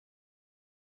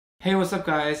Hey, what's up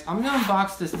guys? I'm going to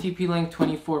unbox this TP-Link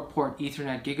 24 port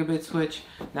Ethernet Gigabit switch.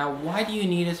 Now, why do you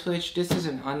need a switch? This is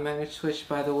an unmanaged switch,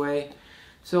 by the way.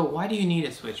 So why do you need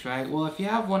a switch, right? Well, if you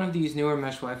have one of these newer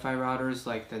mesh Wi-Fi routers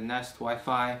like the Nest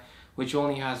Wi-Fi, which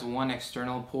only has one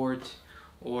external port,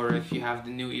 or if you have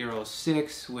the new eero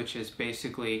 6, which is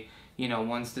basically,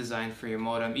 one's designed for your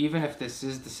modem, even if this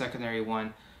is the secondary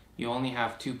one, you only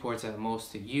have 2 ports at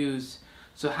most to use.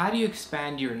 So how do you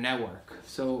expand your network?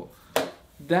 So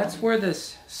that's where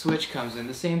this switch comes in.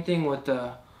 The same thing with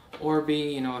the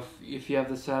orbi, if you have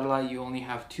the satellite, you only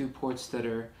have 2 ports that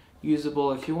are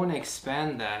usable. If you want to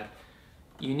expand that,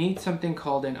 you need something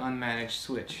called an unmanaged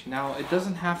switch. Now, it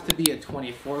doesn't have to be a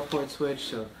 24 port switch,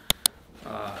 so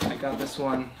I got this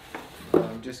one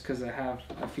just because I have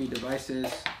a few devices.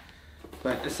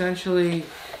 But essentially,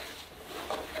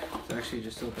 let's actually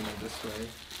just open it this way.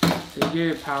 So you get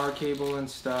your power cable and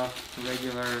stuff,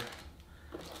 regular,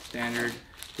 standard.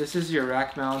 This is your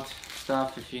rack mount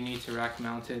stuff if you need to rack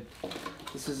mount it.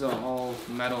 This is an all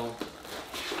metal,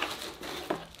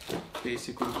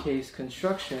 basically case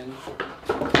construction.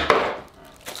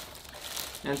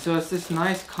 And so it's this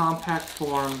nice compact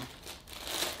form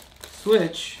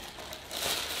switch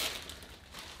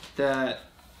that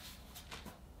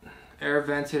air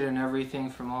vented and everything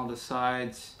from all the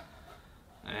sides.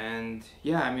 And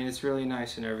yeah, I mean, it's really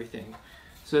nice and everything.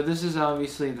 So this is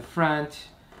obviously the front.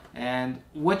 And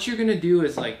what you're gonna do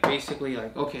is basically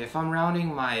okay, if I'm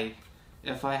rounding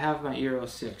if I have my eero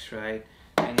 6, right,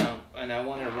 and I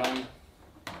want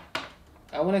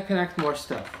to connect more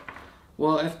stuff.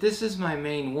 Well, if this is my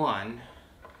main one,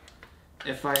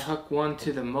 if I hook one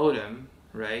to the modem,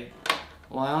 right,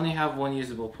 well, I only have one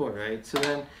usable port, right? So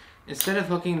then instead of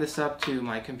hooking this up to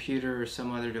my computer or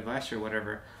some other device or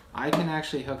whatever, I can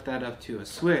actually hook that up to a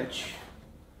switch,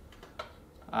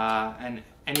 and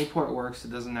any port works.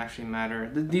 It doesn't actually matter.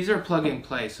 These are plug and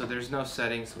play, so there's no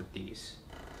settings with these.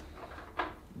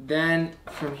 Then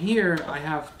from here, I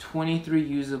have 23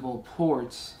 usable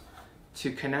ports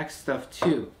to connect stuff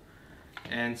to.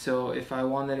 And so if I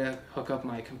wanted to hook up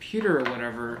my computer or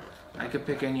whatever, I could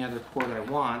pick any other port I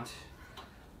want,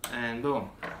 and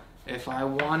boom. If I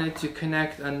wanted to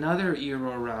connect another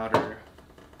eero router,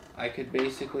 I could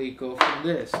basically go from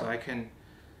this. So I can,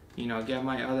 get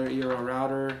my other eero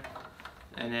router,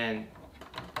 and then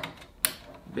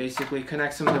basically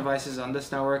connect some devices on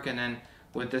this network, and then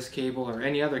with this cable or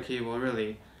any other cable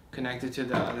really connect it to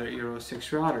the other eero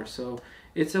 6 router. So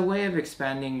it's a way of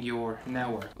expanding your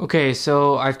network. Okay,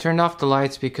 so I've turned off the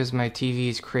lights because my TV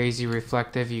is crazy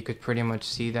reflective. You could pretty much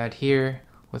see that here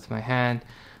with my hand.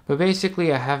 But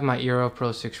basically I have my eero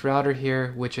Pro 6 router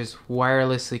here, which is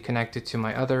wirelessly connected to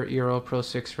my other eero Pro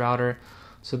 6 router.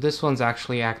 So this one's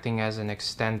actually acting as an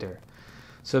extender.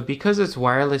 So because it's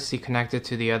wirelessly connected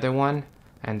to the other one,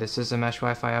 and this is a mesh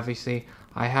Wi-Fi obviously,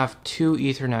 I have 2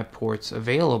 Ethernet ports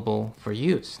available for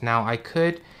use. Now I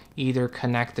could either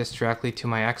connect this directly to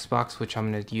my Xbox, which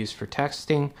I'm going to use for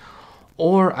texting,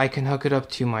 or I can hook it up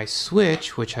to my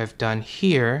switch, which I've done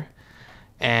here,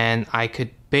 and I could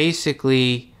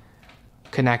basically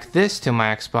connect this to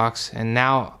my Xbox, and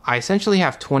now I essentially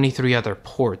have 23 other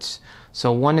ports.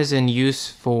 So one is in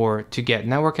use to get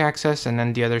network access, and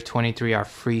then the other 23 are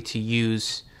free to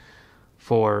use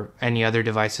for any other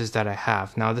devices that I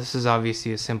have. Now this is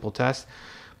obviously a simple test,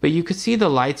 but you could see the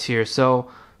lights here. So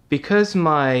because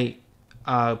my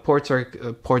ports are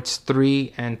ports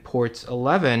 3 and ports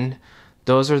 11,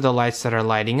 those are the lights that are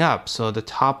lighting up. So the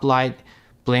top light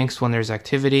blinks when there's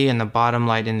activity, and the bottom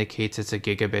light indicates it's a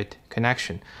gigabit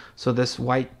connection. So this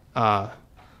white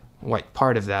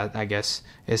part of that, I guess,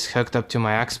 is hooked up to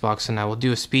my Xbox, and I will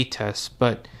do a speed test.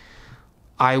 But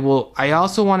I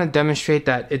also want to demonstrate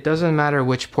that it doesn't matter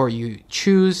which port you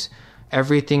choose,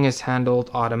 everything is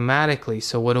handled automatically.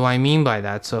 So what do I mean by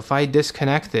that? So if I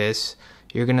disconnect this,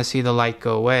 you're going to see the light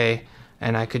go away,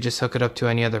 and I could just hook it up to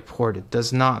any other port. It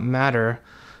does not matter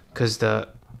because the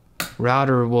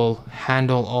router will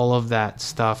handle all of that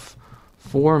stuff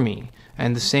for me.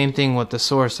 And the same thing with the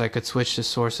source. I could switch the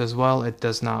source as well. It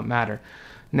does not matter.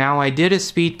 Now I did a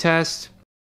speed test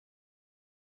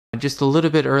just a little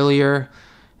bit earlier,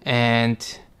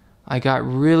 and I got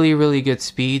really good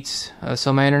speeds.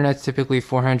 So my internet's typically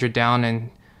 400 down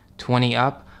and 20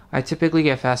 up. I typically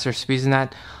get faster speeds than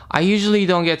that. I usually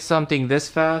don't get something this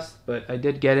fast, but I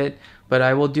did get it. But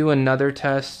I will do another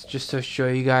test just to show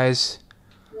you guys.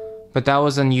 But that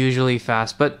was unusually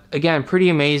fast. But again, pretty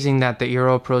amazing that the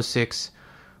eero Pro 6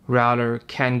 router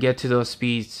can get to those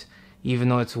speeds even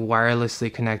though it's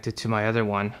wirelessly connected to my other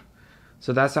one.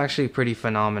 So that's actually pretty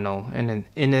phenomenal in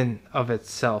and of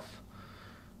itself.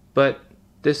 But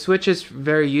This switch is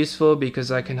very useful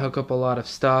because I can hook up a lot of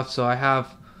stuff. So I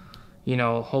have, you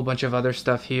know, a whole bunch of other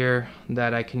stuff here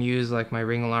that I can use, like my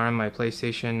Ring alarm, my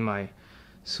PlayStation, my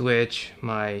Switch,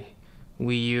 my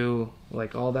Wii U,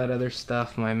 like all that other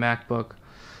stuff, my MacBook.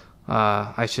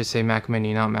 I should say Mac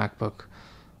Mini, not MacBook.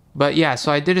 But yeah,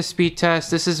 so I did a speed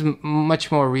test. This is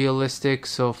much more realistic,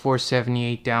 so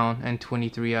 478 down and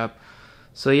 23 up.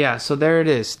 So yeah, so there it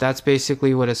is. That's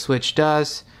basically what a switch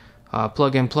does.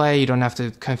 Plug and play, you don't have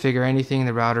to configure anything.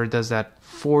 The router does that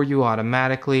for you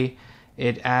automatically.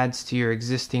 It adds to your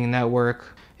existing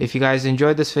network. If you guys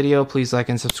enjoyed this video, please like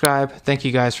and subscribe. Thank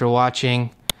you guys for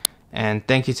watching, and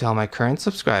thank you to all my current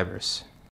subscribers.